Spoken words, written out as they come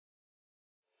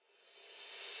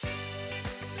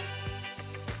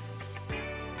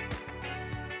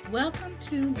Welcome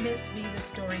to Miss V the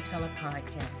Storyteller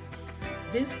podcast.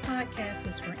 This podcast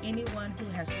is for anyone who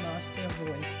has lost their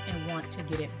voice and want to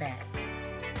get it back.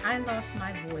 I lost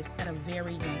my voice at a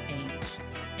very young age,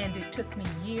 and it took me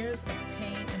years of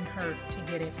pain and hurt to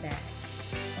get it back.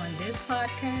 On this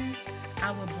podcast,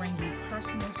 I will bring you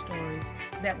personal stories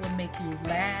that will make you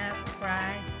laugh,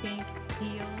 cry, think,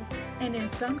 heal, and in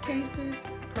some cases,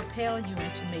 propel you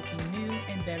into making new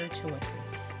and better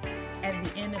choices. At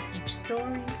the end of each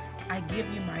story, I give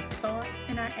you my thoughts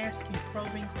and I ask you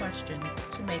probing questions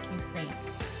to make you think.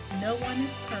 No one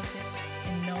is perfect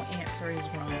and no answer is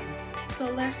wrong.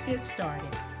 So let's get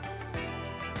started.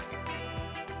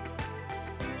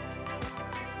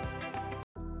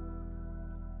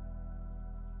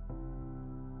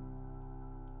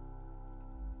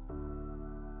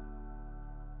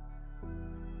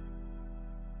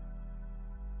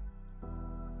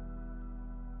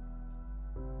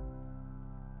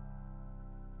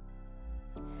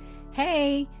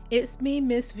 Hey, it's me,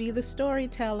 Miss V the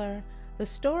Storyteller. The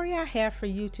story I have for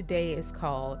you today is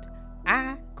called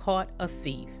I Caught a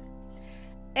Thief.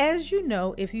 As you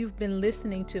know, if you've been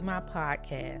listening to my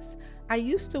podcast, I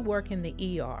used to work in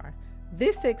the ER.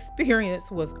 This experience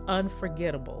was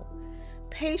unforgettable.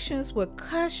 Patients would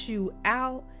cuss you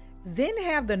out, then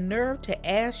have the nerve to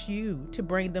ask you to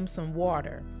bring them some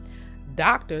water.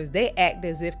 Doctors, they act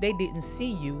as if they didn't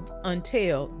see you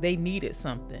until they needed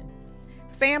something.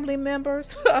 Family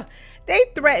members, they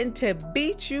threatened to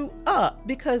beat you up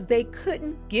because they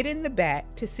couldn't get in the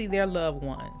back to see their loved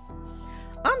ones.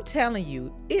 I'm telling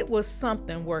you, it was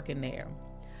something working there.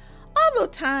 Although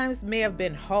times may have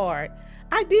been hard,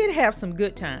 I did have some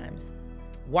good times.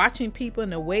 Watching people in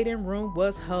the waiting room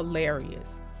was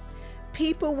hilarious.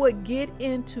 People would get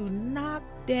into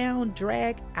knockdown,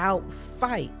 drag-out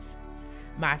fights.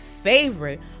 My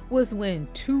favorite was when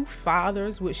two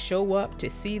fathers would show up to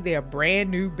see their brand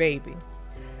new baby.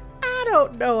 I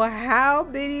don't know how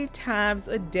many times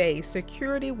a day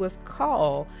security was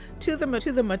called to the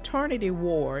maternity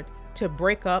ward to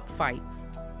break up fights.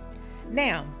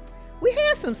 Now, we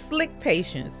had some slick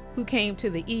patients who came to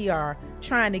the ER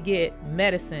trying to get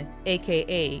medicine,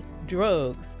 aka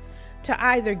drugs, to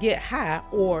either get high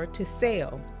or to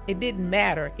sell. It didn't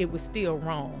matter, it was still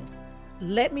wrong.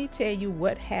 Let me tell you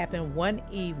what happened one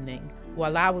evening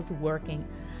while I was working.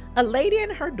 A lady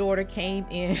and her daughter came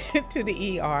in to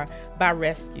the ER by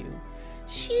rescue.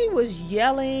 She was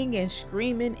yelling and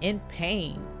screaming in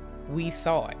pain, we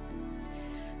thought.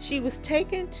 She was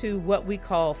taken to what we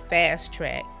call fast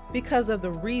track because of the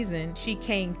reason she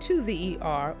came to the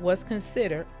ER was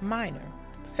considered minor.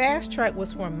 Fast track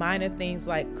was for minor things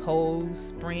like colds,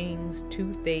 springs,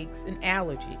 toothaches, and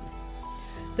allergies.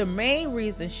 The main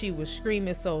reason she was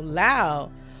screaming so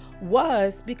loud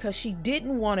was because she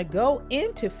didn't want to go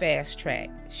into fast track.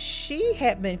 She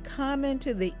had been coming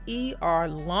to the ER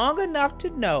long enough to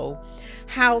know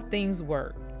how things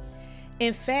work.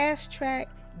 In fast track,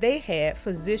 they had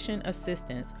physician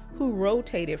assistants who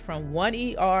rotated from one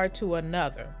ER to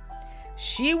another.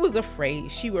 She was afraid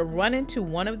she would run into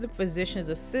one of the physician's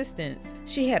assistants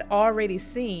she had already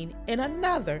seen in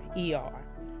another ER.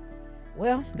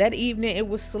 Well, that evening it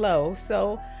was slow,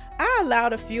 so I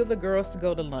allowed a few of the girls to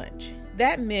go to lunch.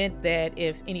 That meant that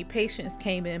if any patients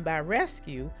came in by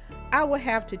rescue, I would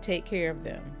have to take care of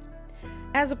them.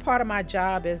 As a part of my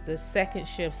job as the second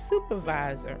shift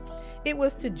supervisor, it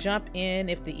was to jump in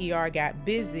if the ER got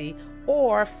busy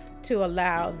or to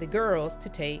allow the girls to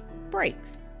take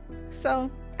breaks. So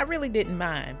I really didn't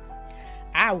mind.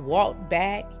 I walked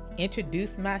back,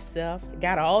 introduced myself,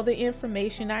 got all the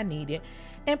information I needed,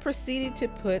 and proceeded to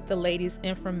put the lady's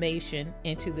information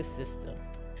into the system.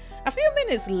 A few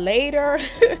minutes later,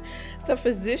 the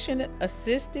physician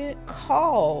assistant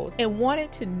called and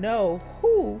wanted to know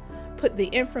who put the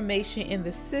information in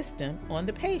the system on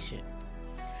the patient.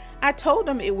 I told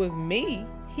him it was me.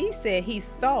 He said he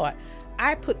thought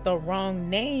I put the wrong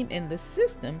name in the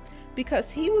system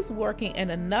because he was working in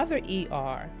another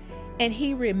ER and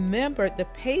he remembered the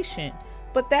patient,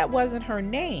 but that wasn't her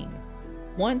name.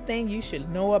 One thing you should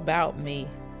know about me,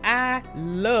 I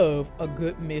love a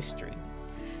good mystery.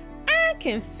 I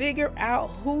can figure out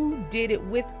who did it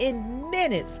within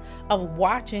minutes of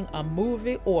watching a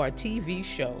movie or a TV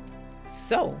show.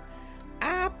 So,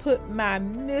 I put my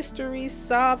mystery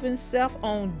solving self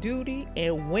on duty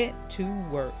and went to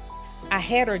work. I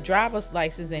had her driver's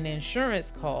license and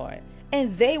insurance card,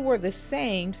 and they were the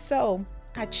same, so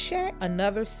I checked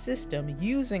another system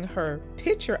using her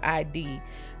picture ID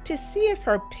to see if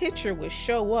her picture would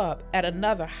show up at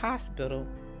another hospital,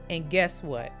 and guess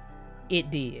what? It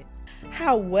did.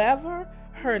 However,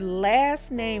 her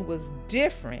last name was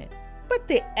different, but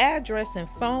the address and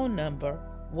phone number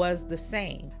was the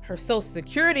same. Her social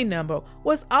security number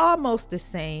was almost the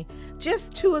same,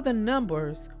 just two of the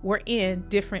numbers were in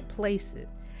different places.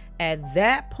 At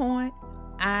that point,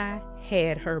 I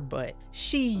had her butt.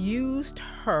 She used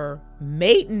her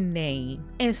maiden name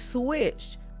and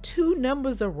switched two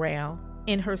numbers around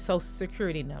in her social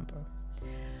security number.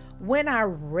 When I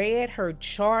read her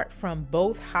chart from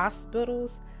both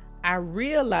hospitals, I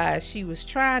realized she was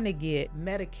trying to get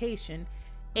medication,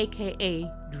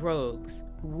 aka drugs.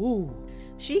 Woo.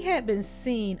 She had been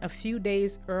seen a few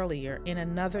days earlier in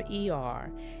another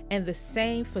ER, and the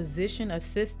same physician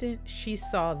assistant she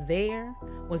saw there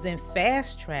was in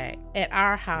Fast Track at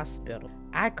our hospital.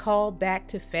 I called back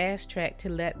to Fast Track to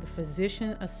let the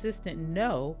physician assistant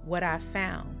know what I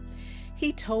found.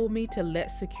 He told me to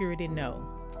let security know.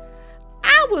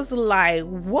 I was like,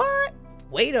 what?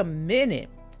 Wait a minute.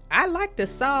 I like to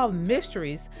solve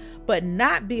mysteries, but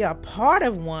not be a part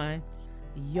of one.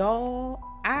 Y'all,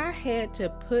 I had to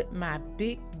put my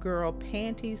big girl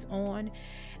panties on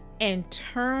and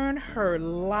turn her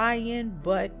lying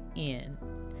butt in.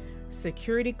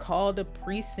 Security called the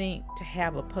precinct to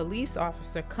have a police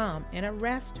officer come and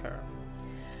arrest her.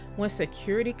 When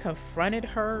security confronted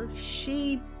her,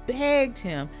 she begged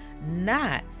him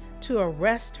not to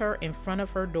arrest her in front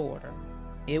of her daughter.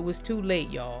 It was too late,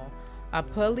 y'all. A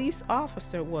police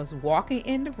officer was walking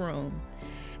in the room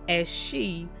as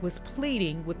she was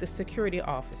pleading with the security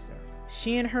officer.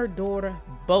 She and her daughter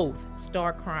both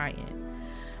start crying.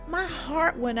 My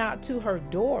heart went out to her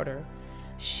daughter.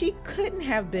 She couldn't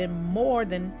have been more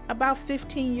than about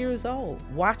 15 years old.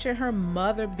 Watching her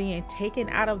mother being taken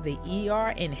out of the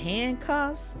ER in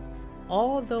handcuffs,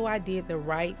 although I did the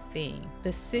right thing,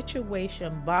 the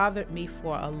situation bothered me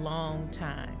for a long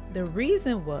time. The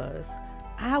reason was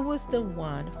I was the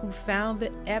one who found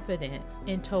the evidence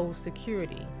and told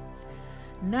security.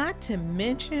 Not to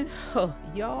mention,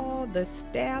 y'all, the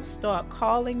staff start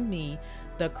calling me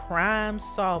the crime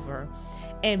solver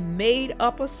and made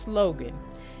up a slogan.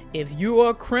 If you're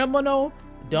a criminal,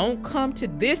 don't come to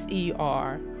this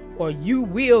ER or you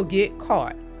will get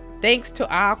caught. Thanks to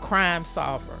our crime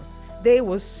solver. They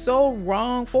were so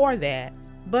wrong for that,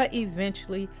 but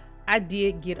eventually I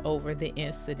did get over the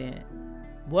incident.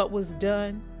 What was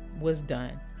done was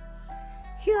done.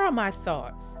 Here are my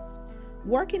thoughts.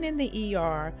 Working in the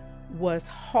ER was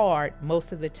hard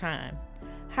most of the time.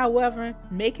 However,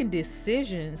 making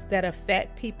decisions that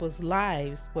affect people's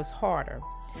lives was harder.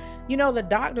 You know, the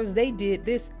doctors, they did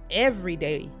this every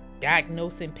day,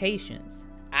 diagnosing patients.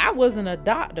 I wasn't a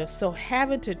doctor, so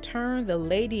having to turn the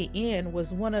lady in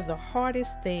was one of the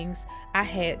hardest things I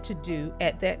had to do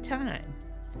at that time.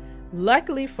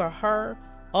 Luckily for her,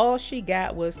 all she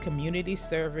got was community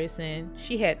service and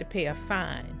she had to pay a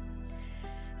fine.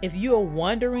 If you're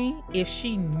wondering if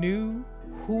she knew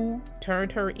who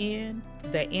turned her in,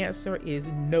 the answer is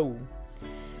no.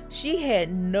 She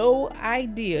had no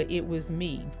idea it was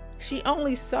me. She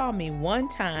only saw me one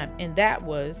time, and that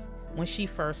was when she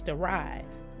first arrived.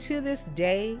 To this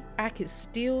day, I could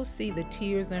still see the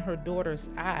tears in her daughter's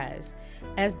eyes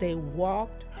as they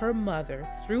walked her mother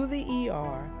through the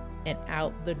ER and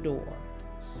out the door.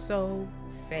 So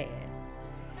sad.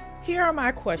 Here are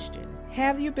my questions.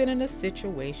 Have you been in a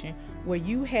situation where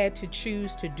you had to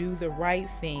choose to do the right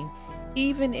thing,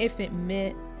 even if it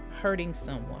meant hurting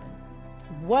someone?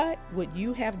 What would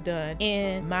you have done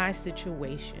in my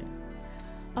situation?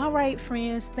 All right,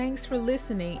 friends, thanks for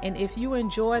listening. And if you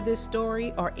enjoy this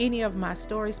story or any of my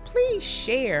stories, please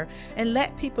share and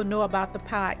let people know about the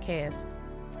podcast.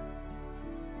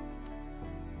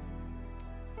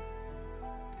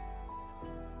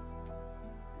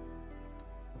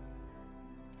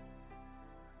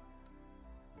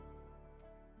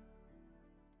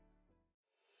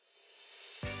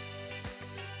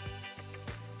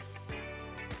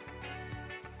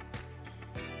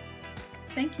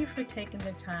 Thank you for taking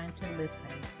the time to listen.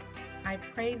 I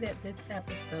pray that this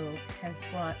episode has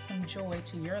brought some joy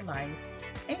to your life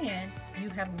and you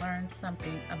have learned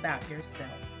something about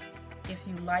yourself. If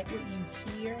you like what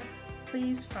you hear,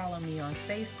 please follow me on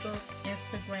Facebook,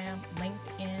 Instagram,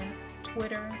 LinkedIn,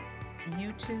 Twitter,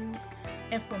 YouTube.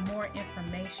 And for more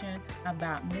information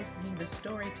about Miss V the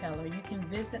Storyteller, you can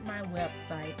visit my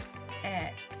website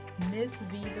at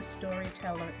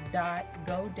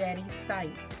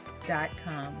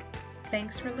missvthestoryteller.godaddysite.com.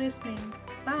 Thanks for listening.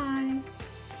 Bye.